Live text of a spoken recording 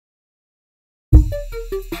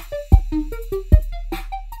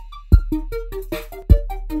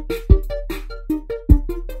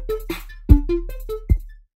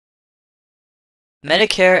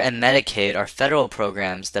Medicare and Medicaid are federal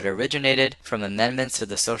programs that originated from amendments to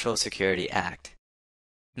the Social Security Act.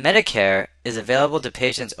 Medicare is available to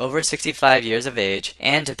patients over 65 years of age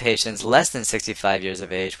and to patients less than 65 years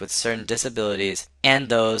of age with certain disabilities and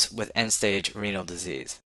those with end-stage renal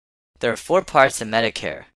disease. There are four parts to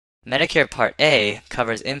Medicare. Medicare Part A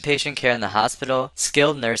covers inpatient care in the hospital,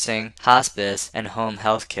 skilled nursing, hospice, and home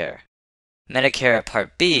health care. Medicare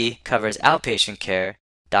Part B covers outpatient care,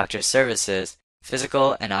 doctor services,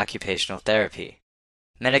 physical and occupational therapy.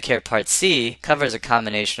 Medicare Part C covers a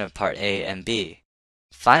combination of Part A and B.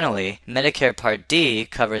 Finally, Medicare Part D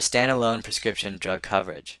covers standalone prescription drug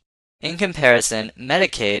coverage. In comparison,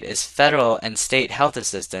 Medicaid is federal and state health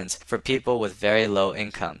assistance for people with very low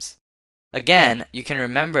incomes. Again, you can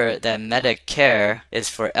remember that Medicare is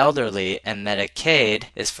for elderly and Medicaid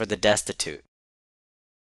is for the destitute.